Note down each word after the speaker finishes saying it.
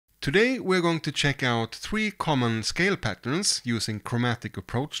Today we're going to check out 3 common scale patterns using chromatic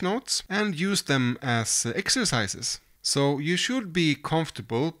approach notes and use them as exercises. So you should be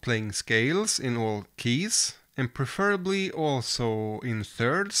comfortable playing scales in all keys and preferably also in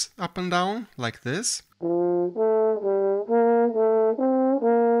thirds up and down like this.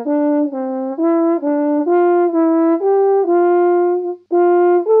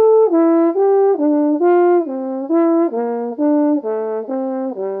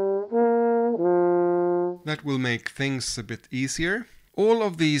 That will make things a bit easier. All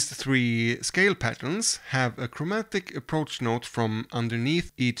of these 3 scale patterns have a chromatic approach note from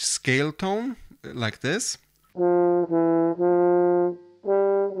underneath each scale tone, like this.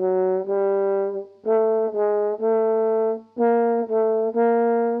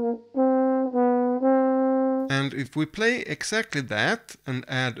 And if we play exactly that and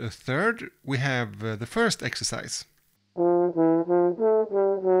add a third, we have the first exercise.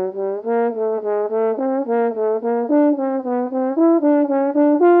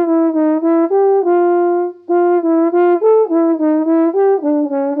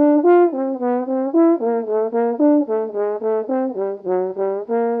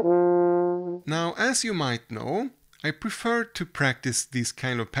 Now, as you might know, I prefer to practice these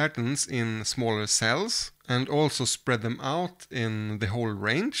kind of patterns in smaller cells and also spread them out in the whole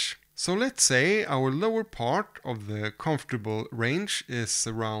range. So let's say our lower part of the comfortable range is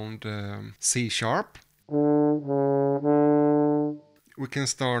around C sharp. We can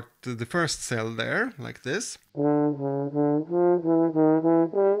start the first cell there, like this.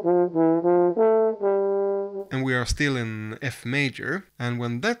 And we are still in F major. And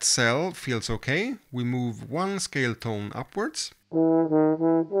when that cell feels okay, we move 1 scale tone upwards.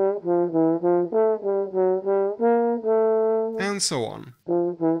 And so on.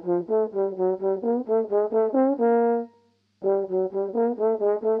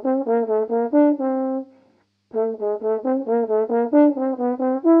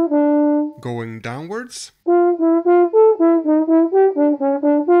 Going downwards.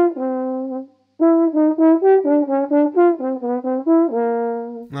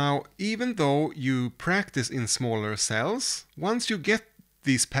 Now, even though you practice in smaller cells, once you get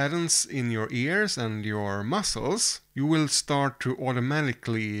these patterns in your ears and your muscles, you will start to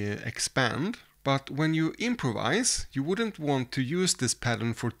automatically expand. But when you improvise, you wouldn't want to use this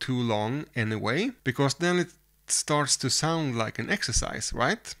pattern for too long anyway, because then it starts to sound like an exercise,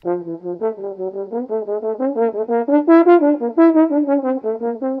 right?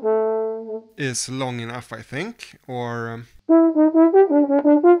 Is long enough, I think, or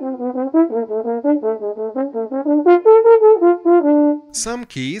some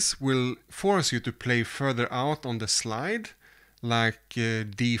keys will force you to play further out on the slide, like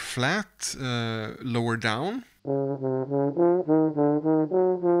D flat, lower down.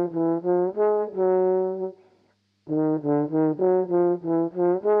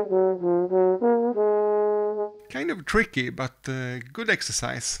 Kind of tricky, but good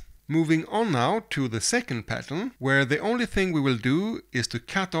exercise. Moving on now to the second pattern, where the only thing we will do is to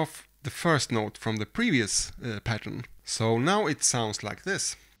cut off the first note from the previous pattern. So now it sounds like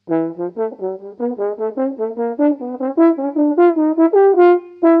this.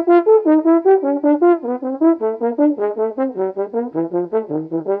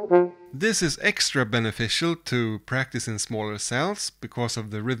 This is extra beneficial to practice in smaller cells because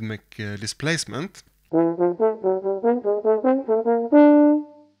of the rhythmic displacement.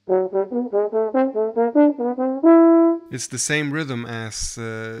 It's the same rhythm as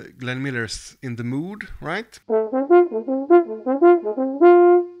Glenn Miller's In the Mood, right?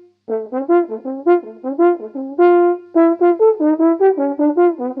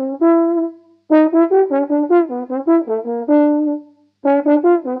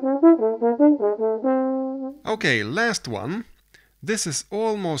 Okay, last one. This is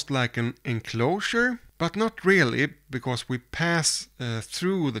almost like an enclosure, but not really, because we pass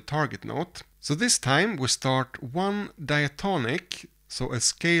through the target note. So this time we start 1 diatonic, so a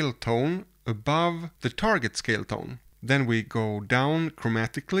scale tone above the target scale tone. Then we go down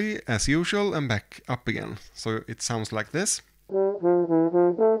chromatically as usual and back up again. So it sounds like this.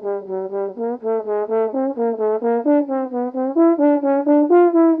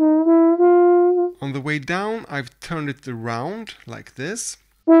 On the way down, I've turned it around like this.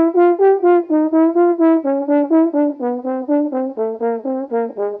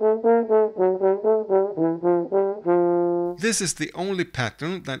 This is the only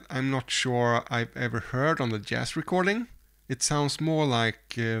pattern that I'm not sure I've ever heard on the jazz recording. It sounds more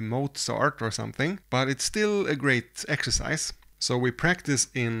like Mozart or something, but it's still a great exercise. So we practice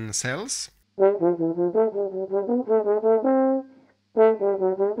in cells.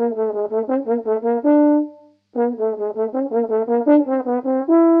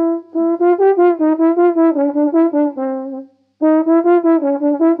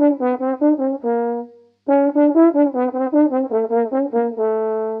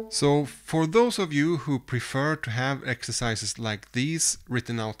 So for those of you who prefer to have exercises like these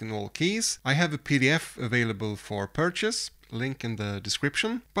written out in all keys, I have a PDF available for purchase, link in the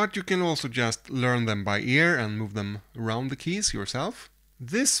description, but you can also just learn them by ear and move them around the keys yourself.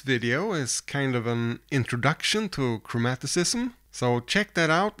 This video is kind of an introduction to chromaticism, so check that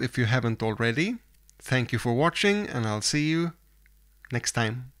out if you haven't already. Thank you for watching, and I'll see you next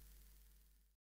time.